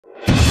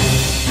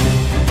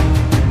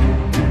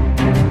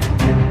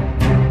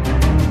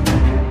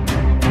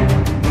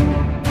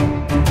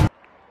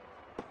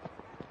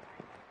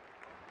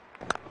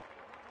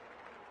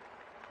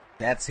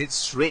That's hit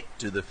straight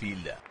to the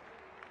fielder.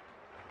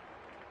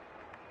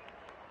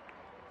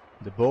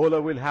 The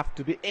bowler will have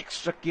to be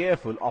extra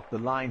careful of the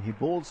line he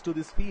bowls to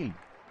this field.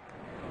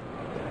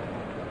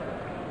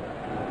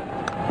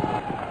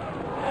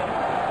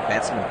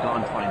 Batsman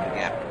can't find the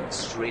gap. It's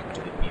straight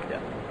to the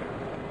fielder.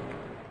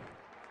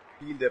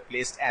 Fielder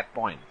placed at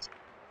point.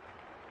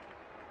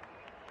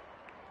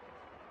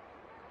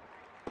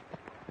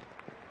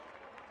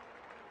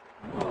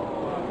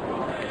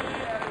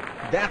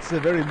 That's a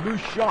very loose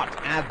shot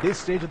at this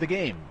stage of the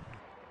game.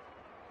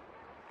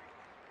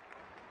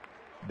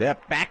 They're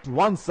packed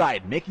one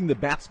side, making the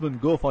batsman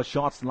go for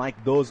shots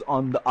like those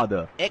on the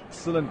other.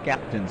 Excellent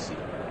captaincy.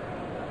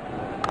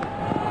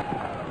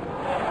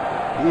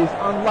 He is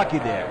unlucky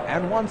there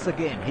and once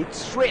again hit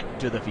straight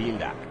to the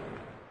fielder.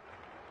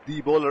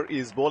 The bowler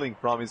is bowling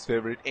from his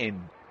favourite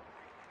end.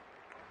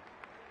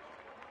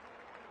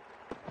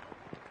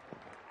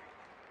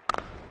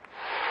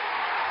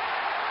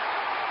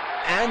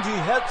 And he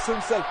helps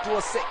himself to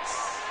a 6.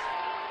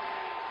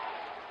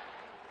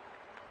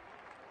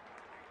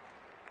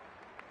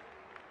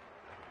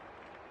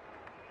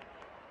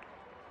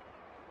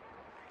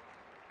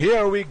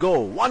 Here we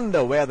go.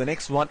 Wonder where the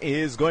next one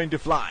is going to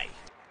fly.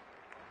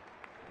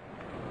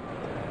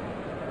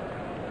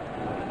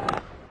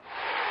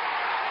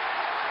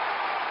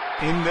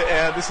 In the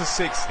air, this is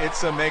 6.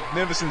 It's a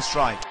magnificent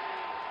strike.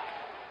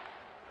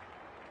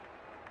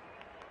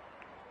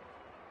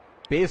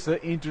 Pacer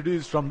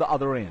introduced from the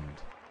other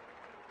end.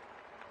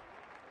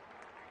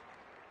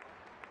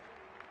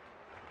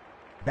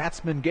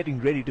 Batsman getting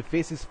ready to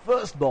face his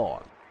first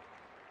ball.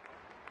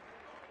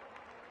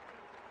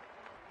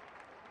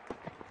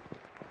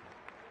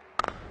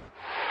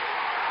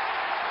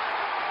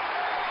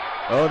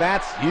 Oh,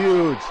 that's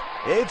huge.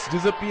 It's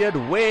disappeared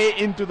way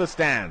into the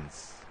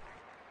stands.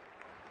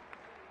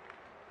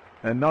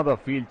 Another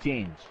field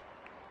change.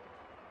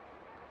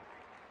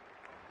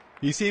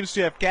 He seems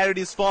to have carried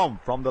his form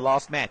from the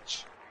last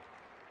match.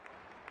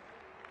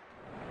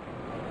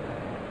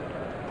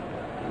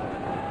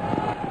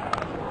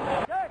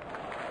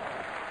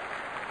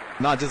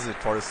 Nudges it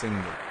for a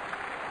single.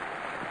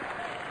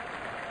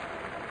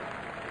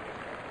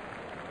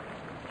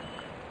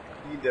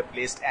 Fielder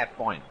placed at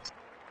point.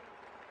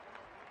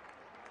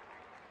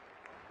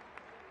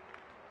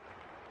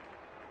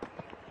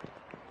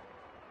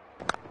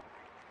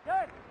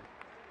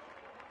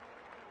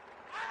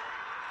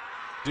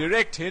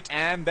 Direct hit,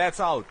 and that's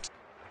out.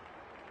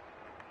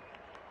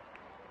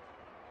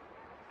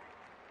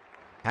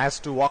 Has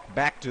to walk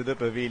back to the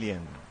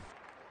pavilion.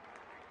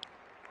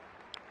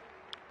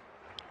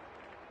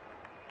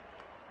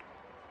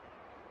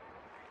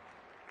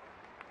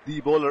 The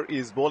bowler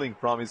is bowling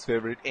from his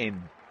favourite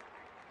end.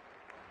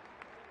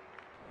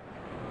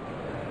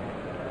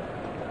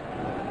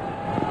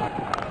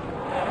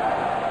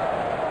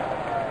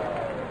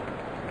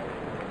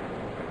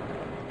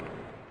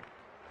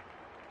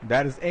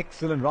 That is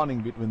excellent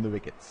running between the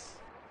wickets.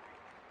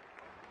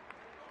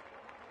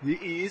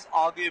 He is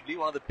arguably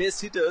one of the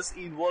best hitters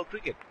in world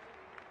cricket.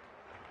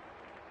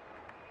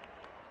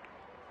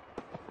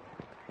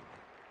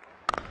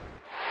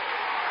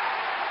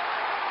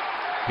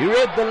 He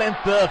read the length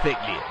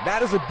perfectly.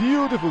 That is a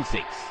beautiful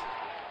 6.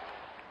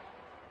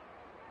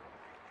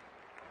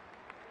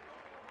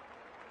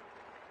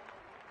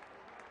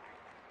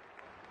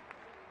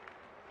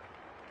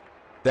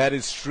 That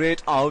is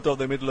straight out of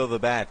the middle of the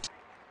bat.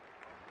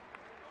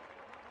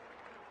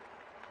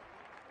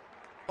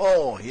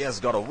 Oh, he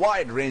has got a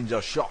wide range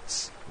of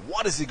shots.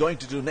 What is he going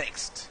to do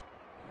next?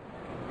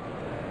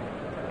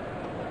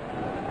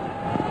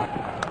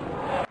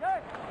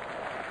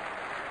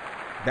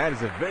 That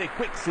is a very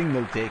quick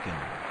single taken.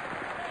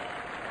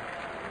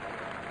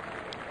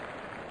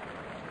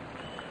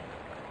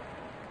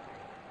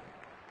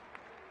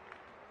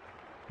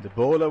 The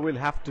bowler will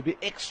have to be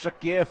extra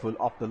careful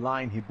of the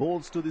line he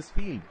bowls to this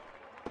field.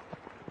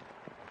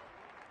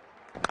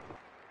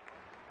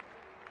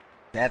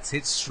 That's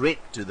hit straight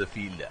to the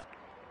fielder.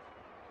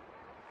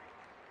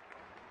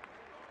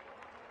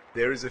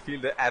 There is a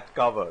fielder at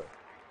cover.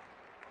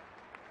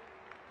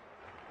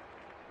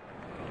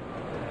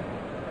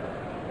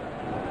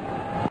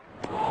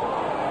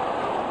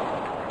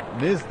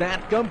 Missed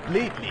that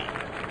completely.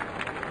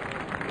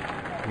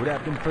 Would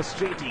have been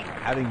frustrating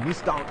having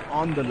missed out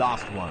on the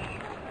last one.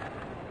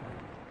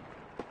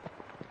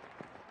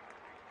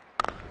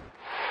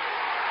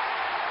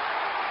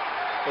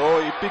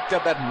 Oh, he picked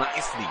up that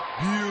nicely.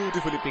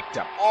 Beautifully picked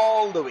up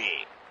all the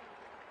way.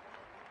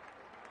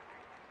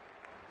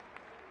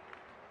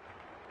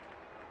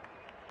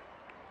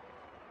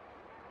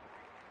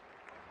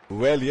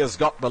 Well, he has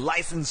got the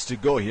license to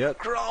go here.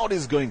 Crowd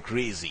is going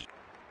crazy.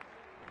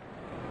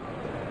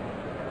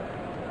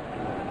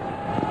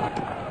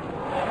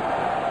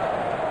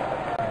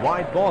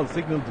 White ball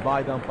signaled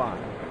by the umpire.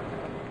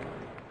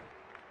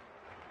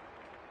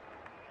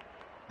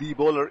 The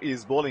bowler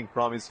is bowling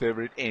from his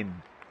favourite end.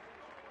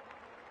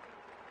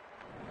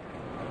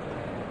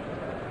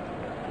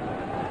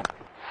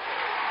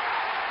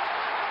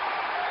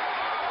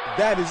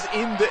 That is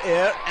in the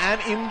air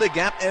and in the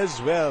gap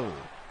as well.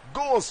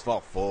 Goes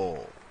for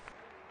 4.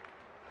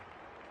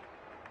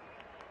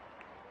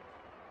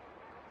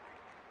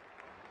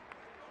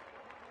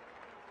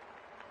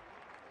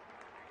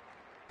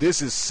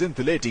 This is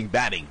scintillating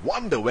batting.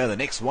 Wonder where the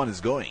next one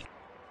is going.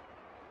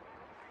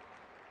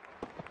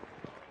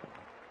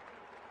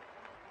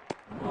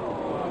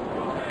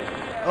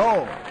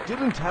 Oh,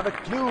 didn't have a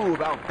clue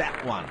about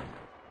that one.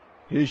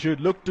 He should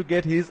look to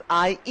get his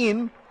eye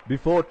in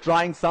before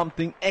trying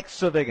something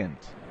extravagant.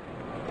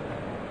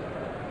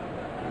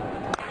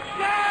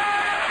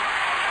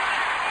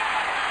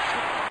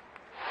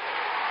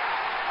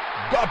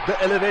 Got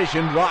the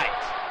elevation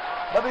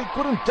right, but he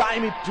couldn't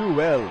time it too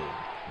well.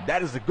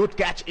 That is a good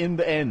catch in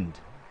the end.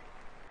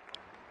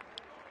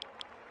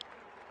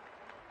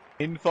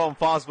 Informed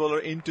fast bowler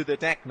into the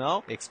attack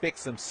now. Expect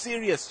some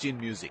serious chin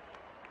music.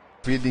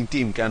 Fielding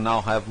team can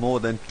now have more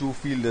than 2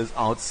 fielders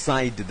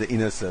outside the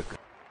inner circle.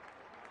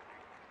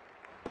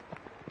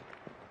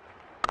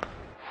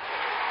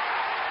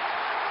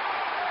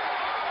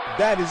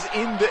 That is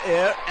in the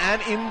air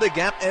and in the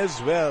gap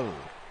as well.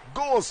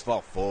 Goes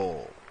for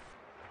 4.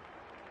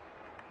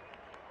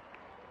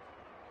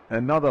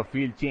 Another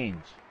field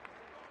change.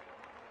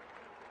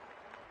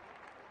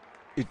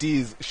 It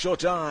is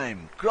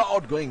showtime.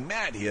 Crowd going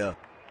mad here.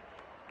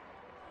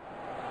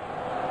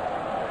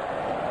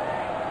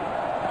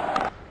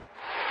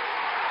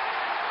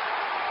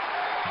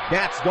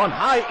 That's gone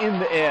high in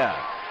the air,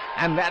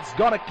 and that's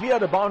gonna clear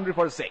the boundary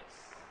for 6.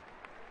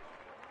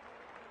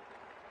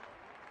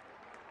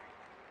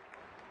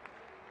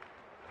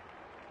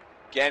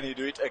 Can he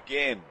do it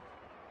again?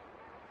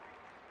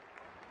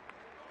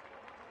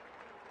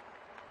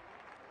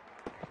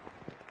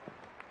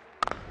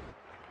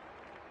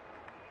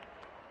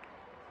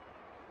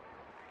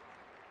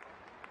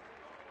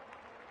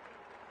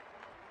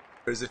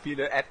 There's a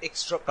fielder at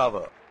extra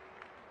cover.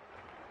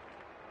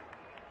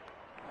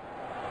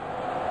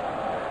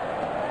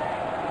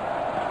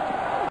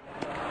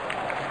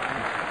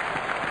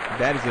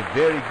 That is a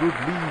very good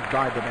lead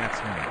by the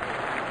batsman.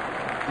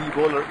 The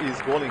bowler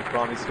is bowling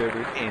from his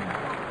favorite end.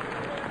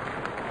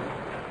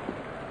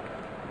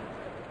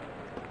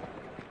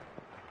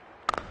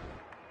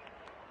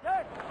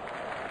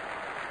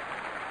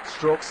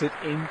 Strokes it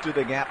into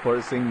the gap for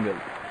a single.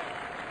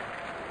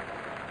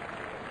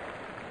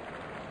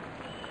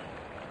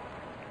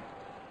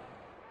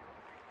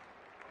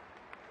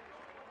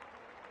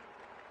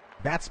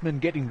 Batsman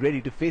getting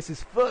ready to face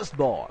his first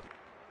ball.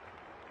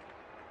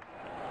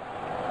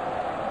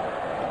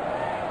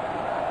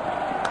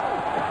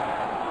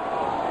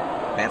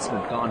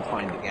 Batsman can't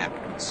find the gap,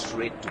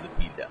 straight to the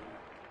fielder.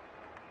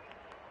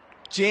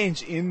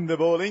 Change in the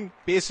bowling,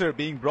 pacer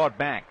being brought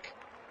back.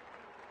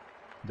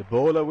 The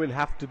bowler will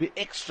have to be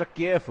extra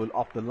careful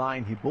of the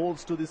line he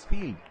bowls to this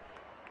field.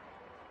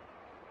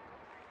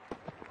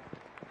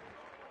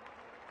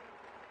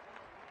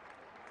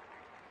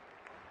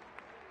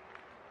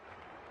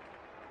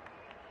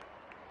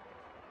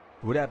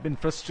 Would have been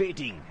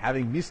frustrating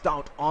having missed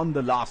out on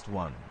the last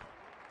one.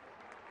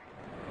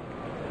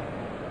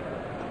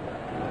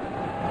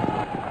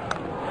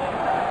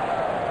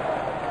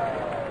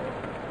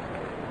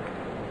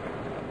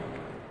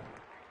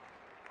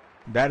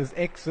 That is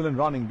excellent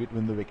running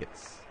between the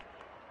wickets.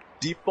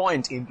 Deep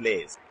point in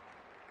place.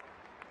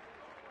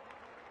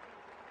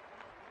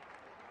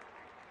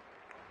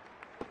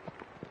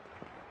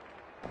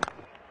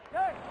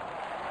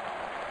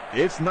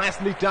 It's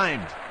nicely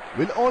timed.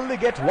 Will only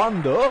get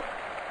one though.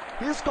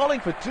 He's calling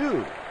for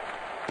 2.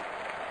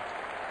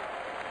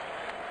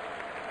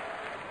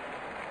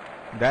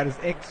 That is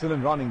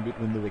excellent running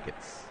between the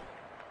wickets.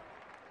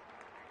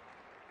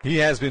 He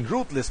has been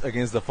ruthless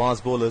against the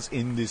fast bowlers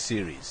in this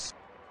series.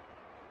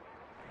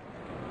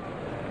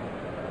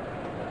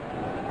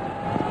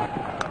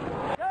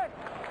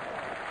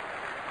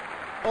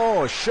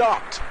 Oh,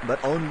 shot,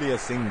 but only a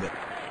single.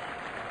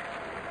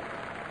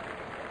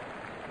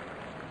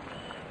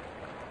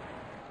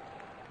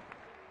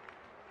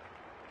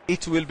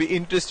 It will be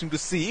interesting to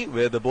see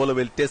where the bowler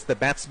will test the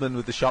batsman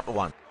with the short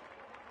one.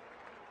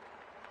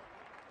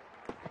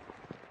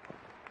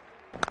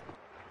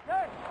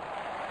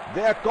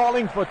 They are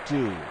calling for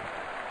 2.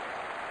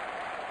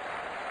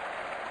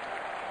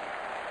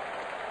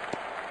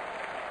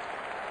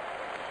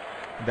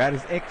 That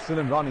is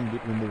excellent running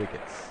between the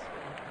wickets.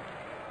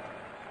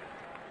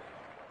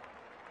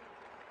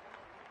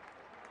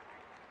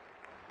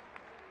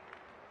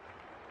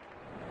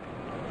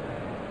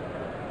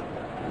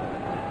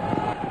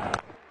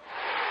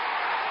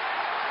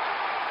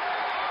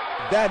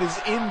 That is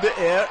in the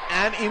air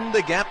and in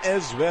the gap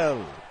as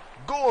well.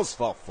 Goes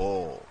for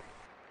 4.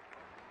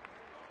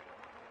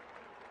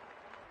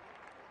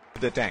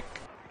 The attack.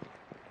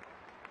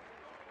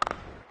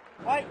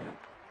 Right.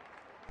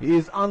 He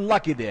is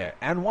unlucky there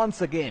and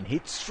once again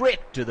hit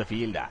straight to the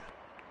fielder.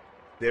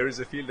 There is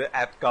a fielder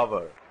at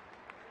cover.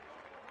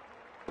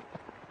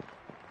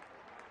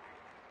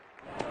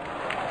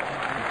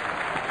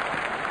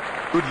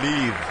 Good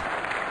lead.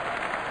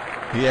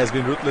 He has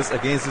been ruthless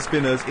against the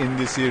spinners in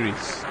this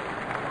series.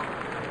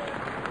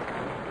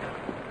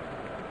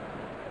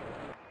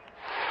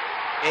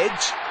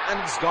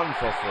 Long's gone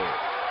for 4.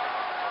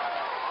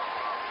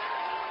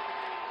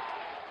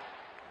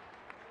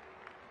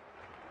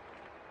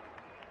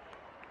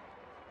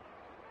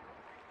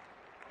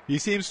 He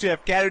seems to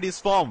have carried his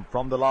form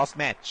from the last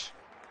match.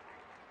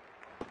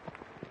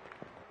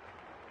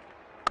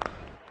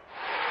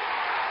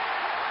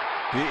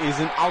 He is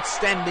an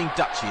outstanding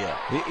touch here.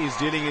 He is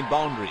dealing in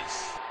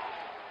boundaries.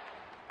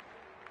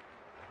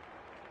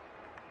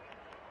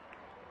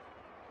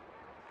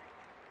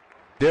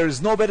 There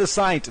is no better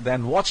sight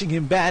than watching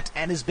him bat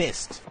at his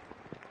best.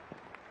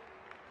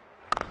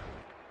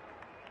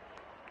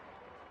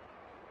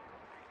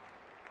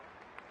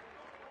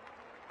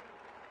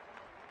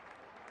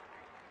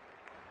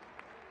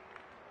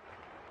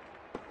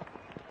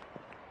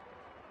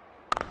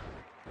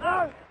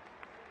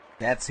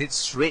 That's hit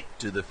straight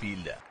to the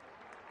fielder.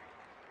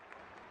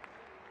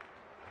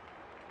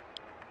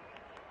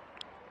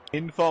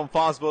 In-form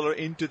fast bowler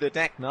into the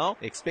attack now.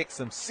 Expect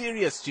some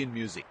serious chin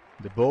music.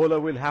 The bowler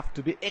will have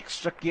to be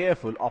extra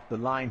careful of the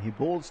line he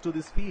bowls to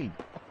this field.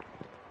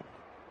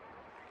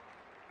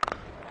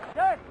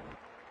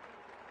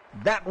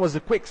 That was a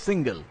quick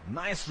single.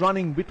 Nice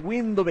running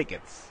between the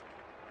wickets.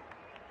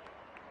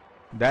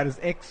 That is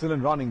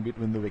excellent running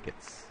between the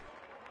wickets.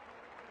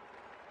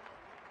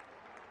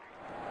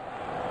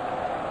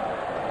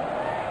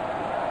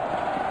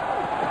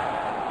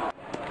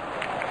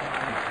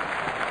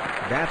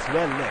 That's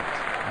well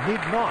left.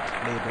 Need not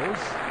play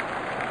those.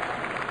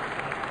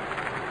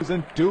 2s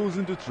and 2s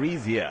into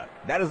 3s here.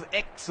 That is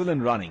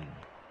excellent running.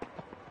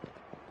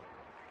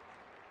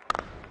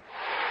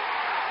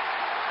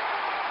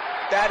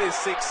 That is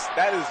 6.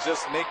 That is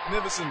just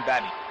magnificent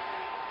batting.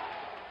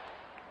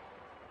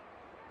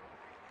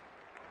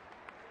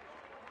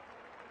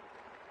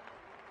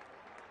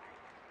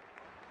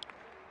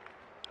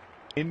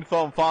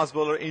 In-form fast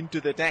bowler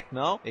into the attack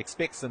now.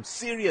 Expect some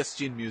serious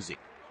chin music.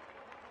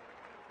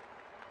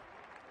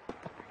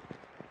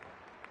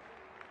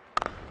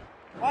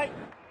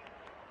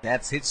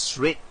 That's hit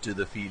straight to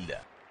the fielder.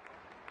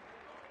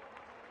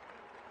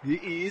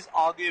 He is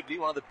arguably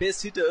one of the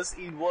best hitters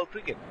in world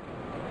cricket.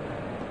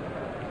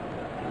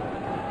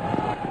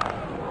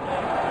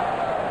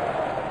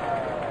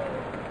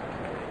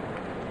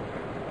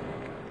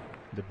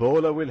 The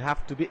bowler will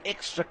have to be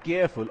extra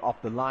careful of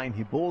the line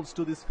he bowls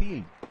to this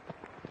field.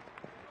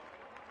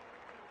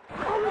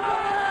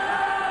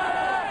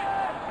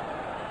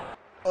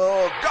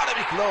 Oh, gotta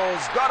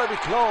be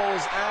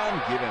close,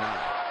 and given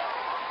up.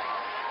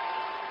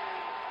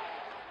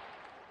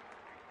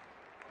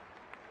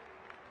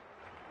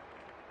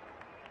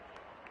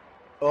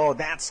 Oh,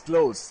 that's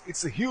close.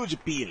 It's a huge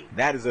appeal.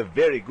 That is a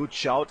very good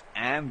shout,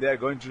 and they're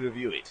going to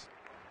review it.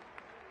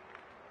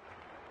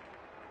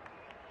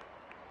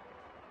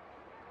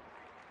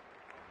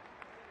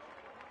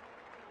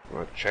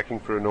 We're checking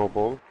for a no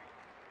ball.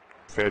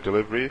 Fair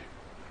delivery.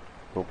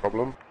 No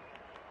problem.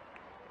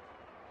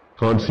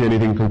 Can't see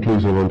anything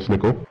conclusive on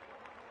Snickle.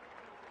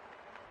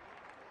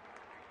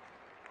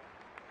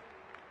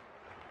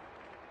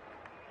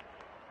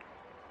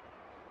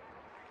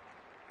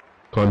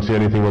 Can't see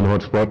anything on the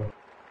hot spot.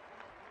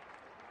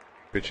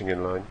 Pitching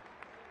in line.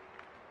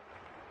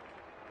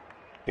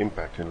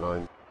 Impact in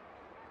line.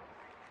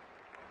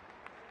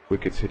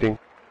 Wickets hitting.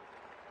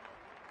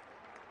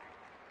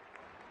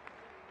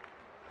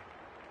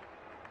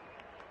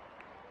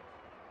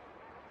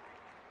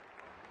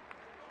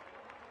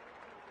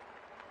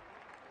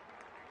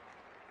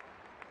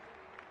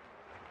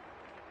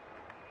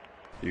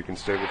 You can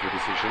stay with your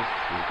decision.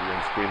 You'll be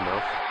on screen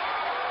now.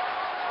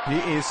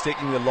 He is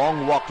taking a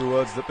long walk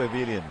towards the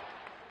pavilion.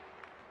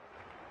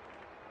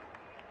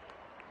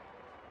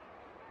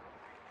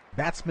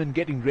 Batsman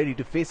getting ready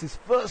to face his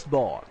first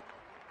ball.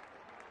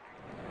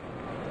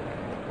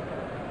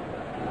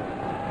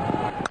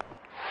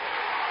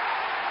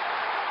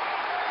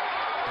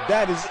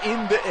 That is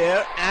in the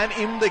air and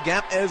in the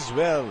gap as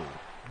well.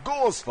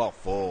 Goes for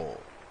 4.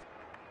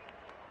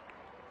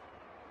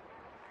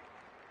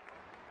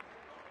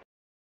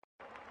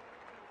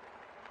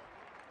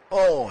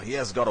 Oh, he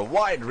has got a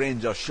wide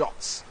range of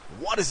shots.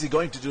 What is he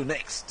going to do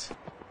next?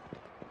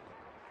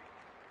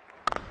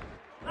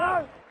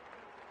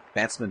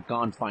 Batsman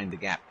can't find the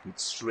gap.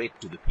 It's straight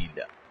to the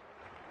fielder.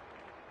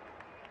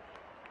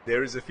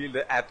 There is a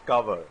fielder at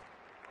cover.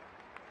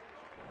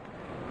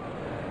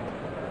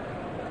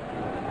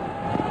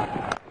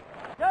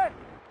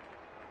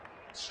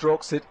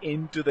 Strokes it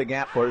into the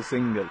gap for a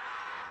single.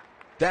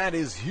 That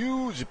is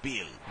huge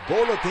appeal.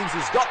 Bowler thinks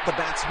he's got the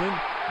batsman,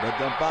 but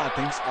the umpire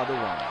thinks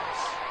otherwise.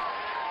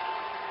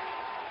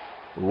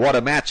 What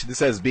a match this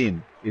has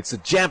been. It's a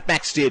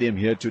jam-packed stadium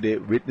here today,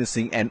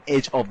 witnessing an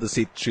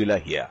edge-of-the-seat thriller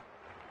here.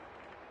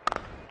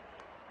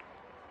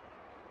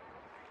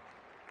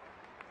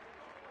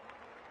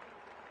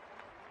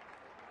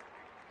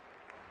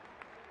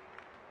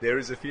 There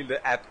is a fielder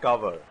at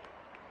cover.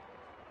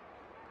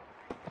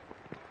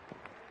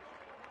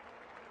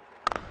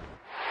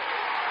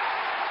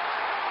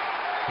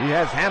 He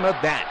has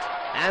hammered that,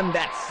 and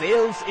that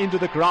sails into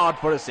the crowd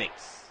for a 6.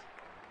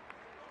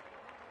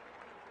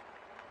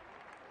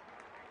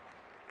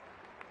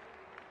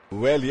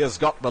 Well, he has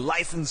got the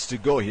license to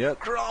go here.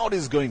 Crowd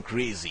is going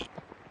crazy.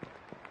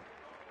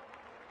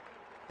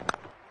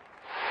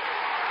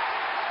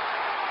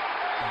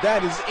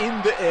 That is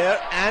in the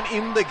air and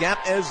in the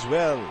gap as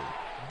well.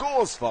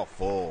 Goes for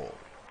 4.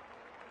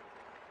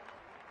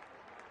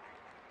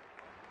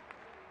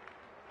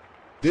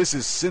 This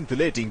is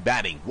scintillating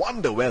batting.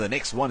 Wonder where the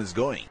next one is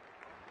going.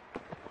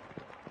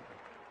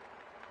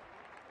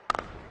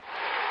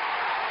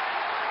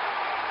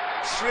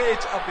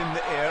 Straight up in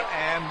the air,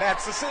 and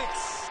that's a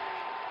 6.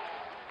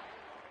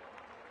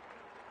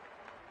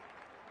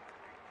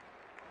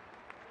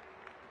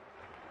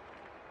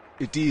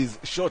 It is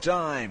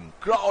showtime.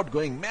 Crowd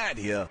going mad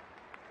here.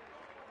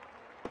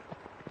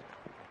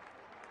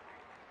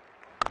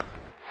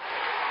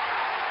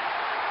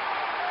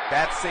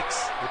 That's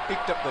 6. They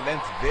picked up the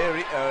length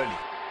very early.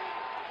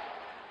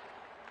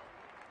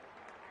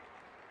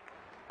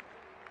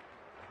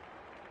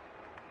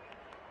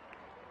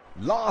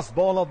 Last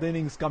ball of the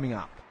innings coming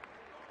up.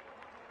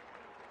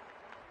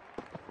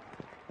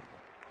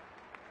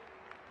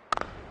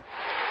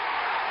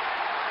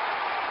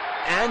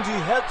 And he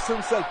helps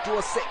himself to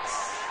a 6.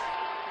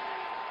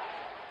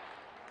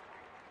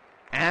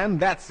 And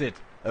that's it.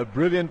 A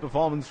brilliant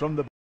performance from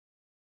the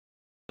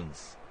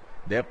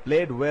They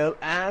played well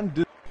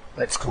and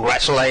Let's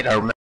congratulate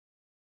our